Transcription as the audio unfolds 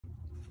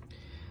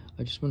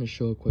I just want to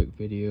show a quick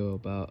video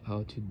about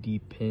how to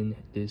depin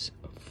this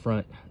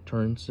front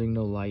turn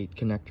signal light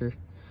connector.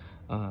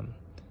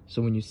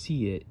 So when you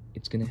see it,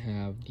 it's gonna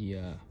have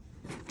the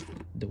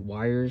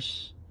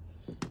wires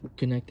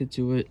connected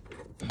to it.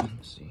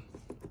 Let's see,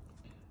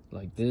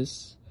 like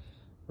this,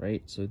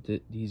 right? So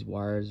these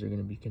wires are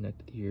gonna be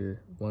connected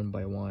here one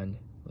by one,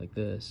 like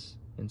this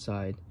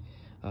inside.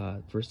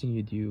 First thing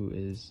you do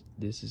is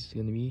this is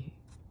gonna be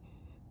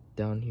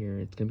down here.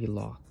 It's gonna be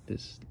locked.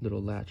 This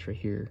little latch right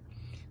here.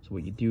 So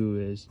what you do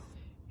is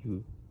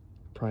you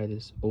pry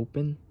this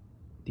open,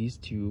 these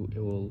two, it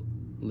will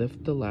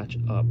lift the latch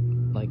up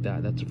like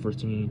that. That's the first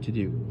thing you need to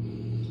do.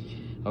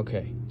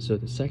 Okay, so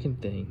the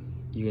second thing,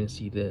 you're gonna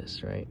see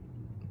this, right?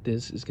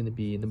 This is gonna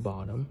be in the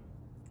bottom,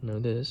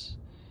 this,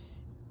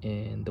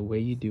 and the way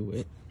you do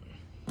it,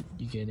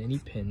 you get any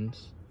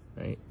pins,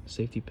 right?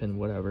 Safety pin,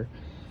 whatever.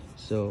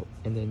 So,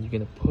 and then you're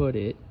gonna put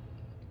it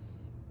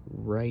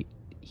right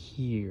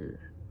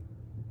here,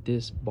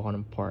 this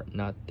bottom part,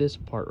 not this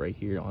part right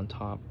here on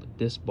top, but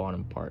this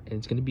bottom part, and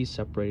it's going to be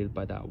separated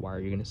by that wire.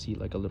 You're going to see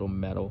like a little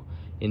metal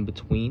in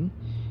between,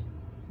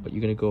 but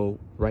you're going to go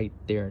right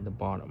there in the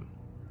bottom.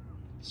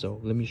 So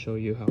let me show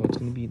you how it's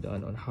going to be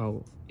done, on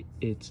how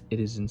it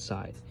is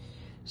inside.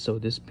 So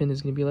this pin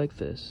is going to be like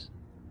this.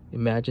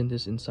 Imagine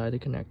this inside the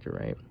connector,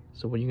 right?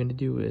 So what you're going to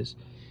do is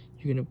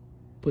you're going to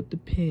put the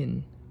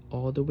pin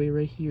all the way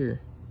right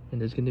here, and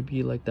there's going to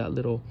be like that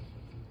little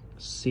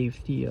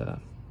safety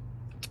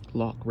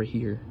lock right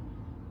here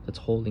that's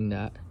holding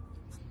that,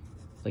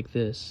 like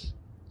this.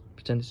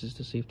 Pretend this is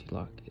the safety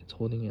lock. It's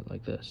holding it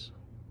like this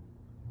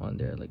on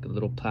there, like a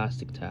little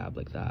plastic tab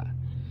like that.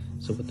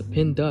 So what the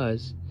pin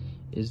does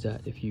is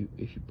that if you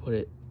put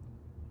it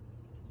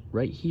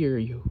right here,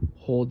 you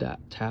hold that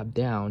tab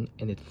down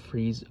and it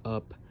frees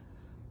up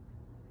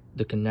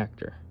the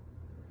connector.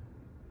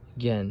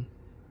 Again,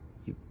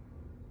 you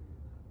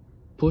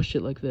push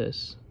it like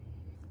this,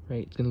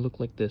 right? It's gonna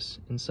look like this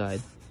inside,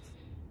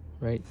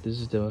 right? This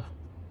is the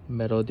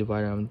metal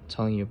divider I'm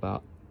telling you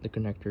about, the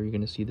connector. You're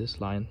gonna see this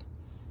line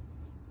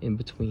in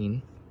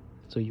between.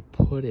 So you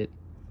put it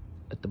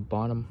at the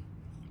bottom,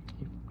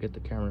 you get the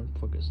camera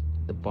focused,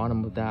 the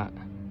bottom of that,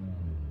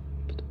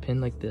 put the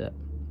pin like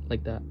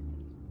that,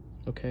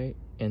 okay?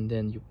 And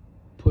then you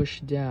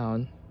push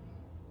down,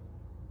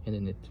 and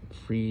then it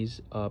frees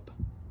up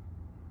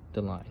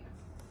the line.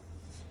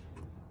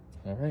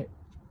 All right.